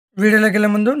వీడియోలోకి వెళ్ళే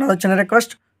ముందు నా చిన్న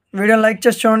రిక్వెస్ట్, వీడియోని లైక్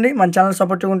చేసి చూడండి, మన ఛానల్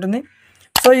సపోర్టివ్గా ఉంటుంది.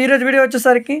 సో ఈరోజు వీడియో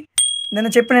వచ్చేసరికి నేను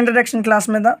చెప్పిన ఇంట్రడక్షన్ క్లాస్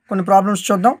మీద కొన్ని ప్రాబ్లమ్స్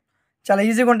చూద్దాం. చాలా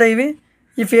ఈజీగా ఉంటాయి ఇవి.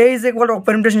 If A is equal to ఒక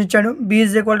పెర్మిటేషన్ ఇచ్చాడు, బి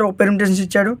ఈజ్ ఈక్వల్ టు ఒక పెర్మిటేషన్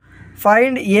ఇచ్చాడు,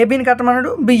 ఫైండ్ ఏబీని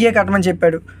కట్టమన్నాడు, బిఏ కట్టమని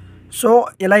చెప్పాడు. సో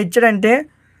ఇలా ఇచ్చాడంటే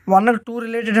 1కి 2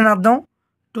 రిలేటెడ్ అని అర్థం,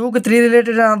 2కి 3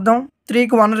 రిలేటెడ్ అని అర్థం,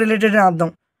 3కి 1 రిలేటెడ్ అని అర్థం.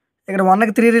 ఇక్కడ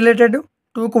 1కి 3 రిలేటెడ్,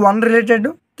 2కి 1 రిలేటెడ్,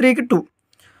 3కి 2.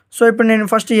 సో ఇప్పుడు నేను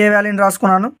ఫస్ట్ ఏ వాల్యూని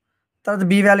రాసుకున్నాను, తర్వాత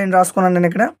బి వాల్యూని రాసుకున్నాను నేను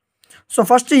ఇక్కడ. సో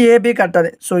ఫస్ట్ ఏబీ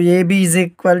కట్టాలి. So AB is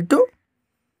equal to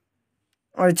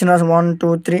ఇచ్చిన 1 2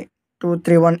 3 2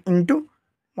 3 1 ఇంటూ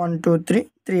 1 2 3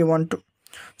 3 1 2.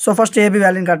 సో ఫస్ట్ ఏబీ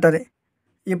వాల్యూని కట్టాలి.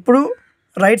 ఇప్పుడు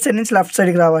రైట్ సైడ్ నుంచి లెఫ్ట్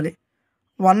సైడ్కి రావాలి.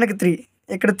 1కి 3,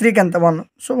 ఇక్కడ 3కి ఎంత 1,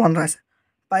 సో 1 రాసి.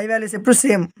 పై వాల్యూస్ ఎప్పుడు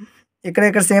సేమ్,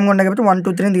 ఇక్కడ సేమ్గా ఉన్నాయి కాబట్టి 1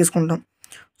 2 3 తీసుకుంటాం.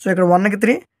 సో ఇక్కడ 1కి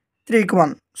 3, 3కి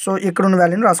 1. సో ఇక్కడ ఉన్న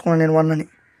వాల్యూని రాసుకున్నాను నేను 1 అని.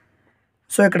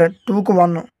 సో ఇక్కడ 2కి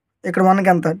 1, ఇక్కడ 1కి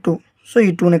ఎంత 2, సో ఈ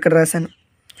 2ని ఇక్కడ రాశాను.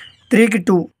 3కి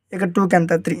 2, ఇక్కడ 2కి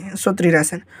ఎంత 3, సో 3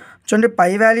 రాశాను. చూడండి,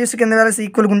 పై వాల్యూస్ కింద వాల్యూస్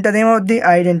ఈక్వల్గా ఉంటుంది, ఏమవుద్ది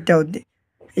ఐడెంటిటీ అవుద్ది,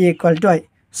 ఈక్వల్ టు ఐ.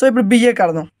 సో ఇప్పుడు బిఏ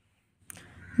కడదాం.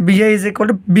 BA is equal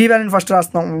to be వాల్యూని ఫస్ట్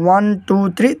రాస్తాం. 1 2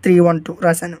 3 3 1 2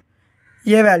 రాశాను.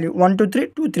 ఏ వాల్యూ 1 2 3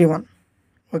 2 3 1.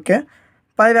 ఓకే,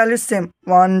 పై వాల్యూస్ సేమ్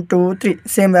 1 2 3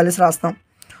 సేమ్ వాల్యూస్ రాస్తాం.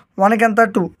 1కి ఎంత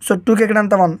 2, సో 2కి ఇక్కడ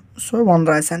ఎంత 1, సో 1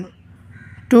 రాశాను.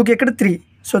 2కి ఇక్కడ 3,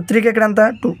 సో 3కి ఇక్కడ ఎంత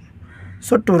 2,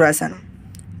 సో 2 రాశాను.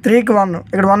 3కి 1,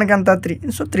 ఇక్కడ 1కి ఎంత 3,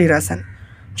 సో 3 రాశాను.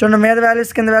 చూడండి, మీద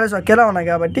వాల్యూస్ కింద వాల్యూస్ ఒకేలా ఉన్నాయి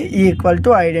కాబట్టి equal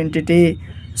to identity.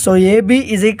 So AB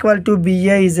is equal to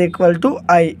BA is equal to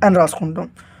I అని రాసుకుంటాం.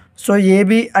 సో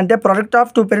ఏబీ అంటే ప్రొడక్ట్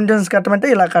ఆఫ్ 2 పెర్మిటేషన్స్ కట్టమంటే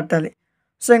ఇలా కట్టాలి.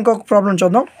 సో ఇంకొక ప్రాబ్లం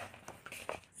చూద్దాం.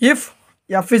 If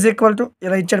F is equal to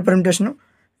ఇలా ఇచ్చాడు permutation,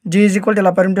 G is equal to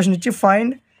ఇలా పెర్మిటేషన్ ఇచ్చి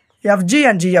find FZ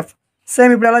and GF.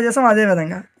 Same ఇప్పుడు ఎలా చేస్తాం అదే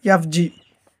విధంగా ఎఫ్జీ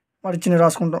వాడు ఇచ్చిన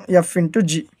రాసుకుంటాం. F into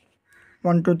G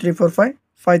 1 2 3 4 5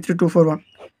 5 3 2 4 1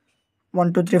 1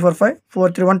 2 3 4 5 4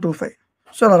 3 1 2 5.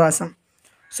 సో అలా రాసాం.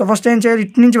 సో ఫస్ట్ ఏం చేయాలి,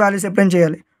 ఇటు నుంచి వాల్యూస్ ఎప్పుడేం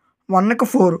చేయాలి. 1కి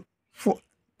 4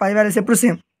 పై వాల్యూస్ ఎప్పుడు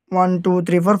సేమ్ 1 2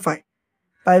 3 4 5.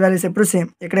 పై వాల్యూస్ ఎప్పుడు సేమ్,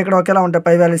 ఇక్కడ ఒకేలా ఉంటాయి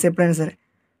పై వాల్యూస్ ఎప్పుడైనా సరే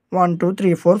 1 2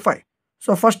 3 4 5.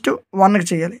 సో ఫస్ట్ 1కి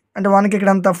చేయాలి, అంటే 1కి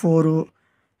ఇక్కడ ఎంత 4,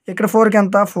 ఇక్కడ 4కి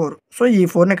ఎంత 4, సో ఈ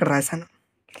 4ని ఇక్కడ రాశాను.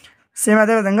 సేమ్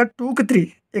అదేవిధంగా 2కి 3,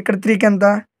 ఇక్కడ 3కి ఎంత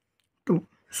 2,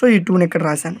 సో ఈ 2ని ఇక్కడ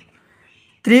రాశాను.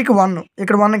 3కి 1,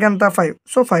 ఇక్కడ 1కి ఎంత 5,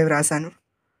 సో 5 రాశాను.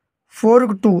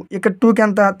 4కి 2, ఇక్కడ 2కి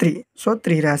ఎంత 3, సో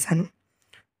 3 రాశాను.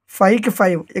 5కి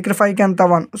 5, ఇక్కడ 5కి ఎంత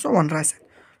 1, సో 1 రాశాను.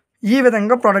 ఈ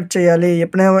విధంగా ప్రొడక్ట్ చేయాలి.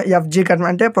 ఎప్పుడైనా ఎఫ్జీ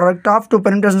కట్టమంటే ప్రొడక్ట్ ఆఫ్ 2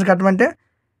 పెర్మిటేషన్స్ కట్టమంటే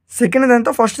సెకండ్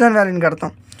దాంతో ఫస్ట్ దాని వాల్యూని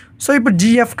కడతాం. సో ఇప్పుడు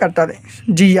జిఎఫ్ కట్టాలి.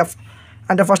 జిఎఫ్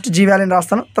అంటే ఫస్ట్ జీ వాల్యూని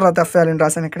రాస్తాను, తర్వాత ఎఫ్ వాల్యూని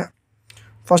రాశాను. ఇక్కడ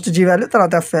ఫస్ట్ జీ వాల్యూ,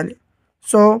 తర్వాత ఎఫ్ వాల్యూ.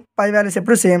 సో పై వాల్యూస్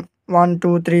ఎప్పుడు సేమ్ 1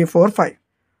 2 3 4 5.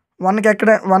 1కి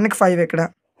 5,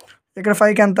 ఇక్కడ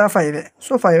 5కి ఎంత 5,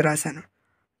 సో 5 రాశాను.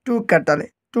 2కి కట్టాలి.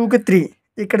 2కి 3,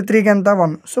 ఇక్కడ 3కి ఎంత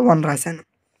 1, సో 1 రాశాను.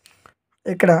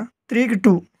 ఇక్కడ 3కి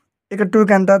 2, ఇక్కడ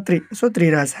 2కి ఎంత 3, సో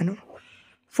 3 రాశాను.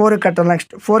 4కి కట్టాలి.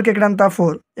 నెక్స్ట్ 4కి ఇక్కడ ఎంత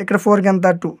 4, ఇక్కడ 4కి ఎంత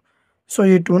 2, సో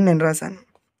ఈ 2ని నేను రాశాను.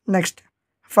 నెక్స్ట్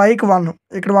 5కి 1,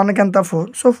 ఇక్కడ 1కి ఎంత 4,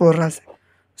 సో 4 రాశాను.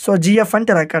 సో జిఎఫ్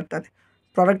అంటే ఇలా కట్టాలి.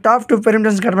 ప్రొడక్ట్ ఆఫ్ 2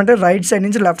 పెర్మిటేషన్స్ కట్టమంటే రైట్ సైడ్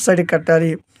నుంచి లెఫ్ట్ సైడ్కి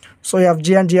కట్టాలి. సో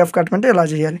ఎఫ్జీ అండ్ జిఎఫ్ కట్టమంటే ఇలా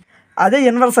చేయాలి. అదే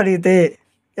ఇన్వర్స్ అడిగితే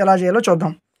ఎలా చేయాలో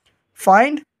చూద్దాం.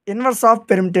 Find inverse of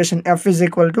permutation. F is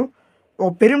equal to oh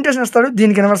permutation ఇస్తాడు,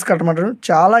 దీనికి ఇన్వర్స్ కట్టమంటాడు.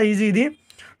 చాలా ఈజీ ఇది.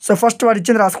 సో ఫస్ట్ వాడు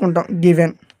ఇచ్చింది రాసుకుంటాం.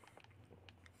 Given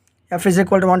F is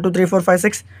equal to 1 2 3 4 5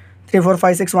 6 3 4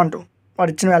 5 6 1 2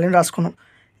 వాడు ఇచ్చిన వాల్యూని రాసుకున్నాం.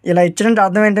 ఇలా ఇచ్చినంటే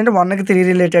అర్థం ఏంటంటే 1కి 3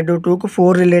 రిలేటెడ్, 2కి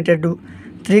 4 రిలేటెడ్,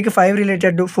 3కి 5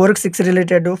 రిలేటెడ్, 4కి 6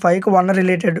 రిలేటెడ్, 5కి 1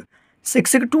 రిలేటెడ్,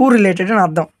 6కి 2 రిలేటెడ్ అని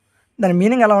అర్థం. దాని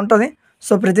మీనింగ్ అలా ఉంటుంది.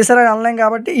 సో ప్రతిసారి ఆన్లైన్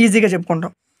కాబట్టి ఈజీగా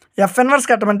చెప్పుకుంటాం. ఎఫ్ ఇన్వర్స్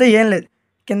కట్టమంటే ఏం లేదు,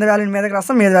 కింద వాల్యూని మీదకి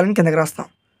రాస్తాం, మీద వాల్యూని కిందకి రాస్తాం.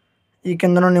 ఈ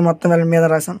కింద నుండి మొత్తం వాల్యూని మీద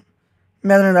రాసాను,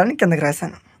 మీద నుండి వాల్యూని కిందకి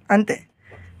రాశాను, అంతే.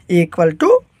 ఈక్వల్ టు,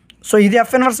 సో ఇది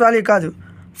ఎఫ్ ఇన్వర్స్ వాల్యూ కాదు,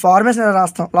 ఫార్మేషన్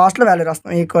రాస్తాం, లాస్ట్లో వాల్యూ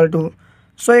రాస్తాం. ఈక్వల్ టు,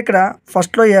 సో ఇక్కడ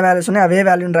ఫస్ట్లో ఏ వాల్యూస్ ఉన్నాయో అవే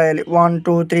వాల్యూని రాయాలి. 1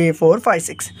 2 3 4 5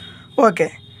 6. ఓకే,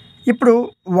 ఇప్పుడు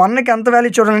 1కి ఎంత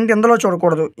వాల్యూ చూడాలంటే ఇందులో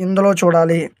చూడకూడదు, ఇందులో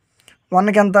చూడాలి.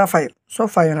 1కి ఎంత 5, సో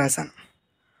 5 రాశాను.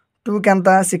 2కి ఎంత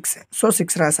 6, సో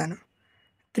 6 రాశాను.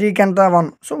 3కి ఎంత 1,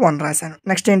 సో 1 రాశాను.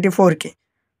 నెక్స్ట్ ఏంటి 4కి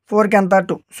ఎంత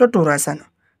 2, సో 2 రాశాను.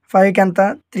 5కి ఎంత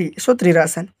 3, సో 3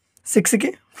 రాశాను. 6కి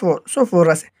 4, సో 4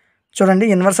 రాశాను. చూడండి,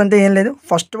 ఇన్వర్స్ అంటే ఏం లేదు,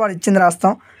 ఫస్ట్ వాడు ఇచ్చింది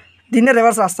రాస్తాం, దీన్ని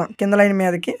రివర్స్ రాస్తాం, కింద లైన్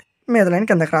మీదకి, మీద లైన్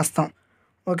కిందకి రాస్తాం.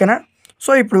 ఓకేనా.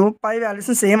 సో ఇప్పుడు పై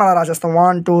వాల్యూస్ని సేమ్ అలా రాసేస్తాం.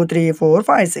 1 2 3 4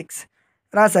 5 6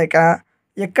 రాశాక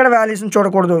ఎక్కడ వాల్యూస్ని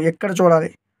చూడకూడదు, ఎక్కడ చూడాలి.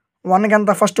 1కి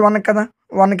ఎంత, ఫస్ట్ 1కి కదా,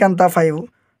 1కి ఎంత 5,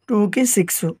 2కి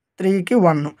 6, 3కి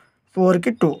 1,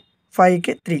 4కి 2,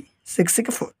 5కి 3,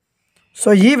 6కి 4. సో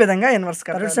ఈ విధంగా ఇన్వర్స్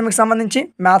కట్టాలి. థర్డ్ సెమ్కి సంబంధించి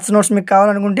మ్యాథ్స్ నోట్స్ మీకు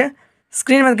కావాలనుకుంటే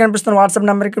స్క్రీన్ మీద కనిపిస్తున్న వాట్సాప్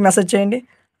నెంబర్కి మెసేజ్ చేయండి.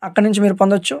 అక్కడి నుంచి మీరు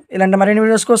పొందొచ్చు. ఇలాంటి మరిన్ని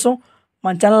వీడియోస్ కోసం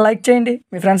మన ఛానల్ లైక్ చేయండి,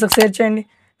 మీ ఫ్రెండ్స్కి షేర్ చేయండి,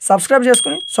 సబ్స్క్రైబ్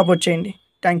చేసుకుని సపోర్ట్ చేయండి.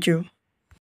 Thank you.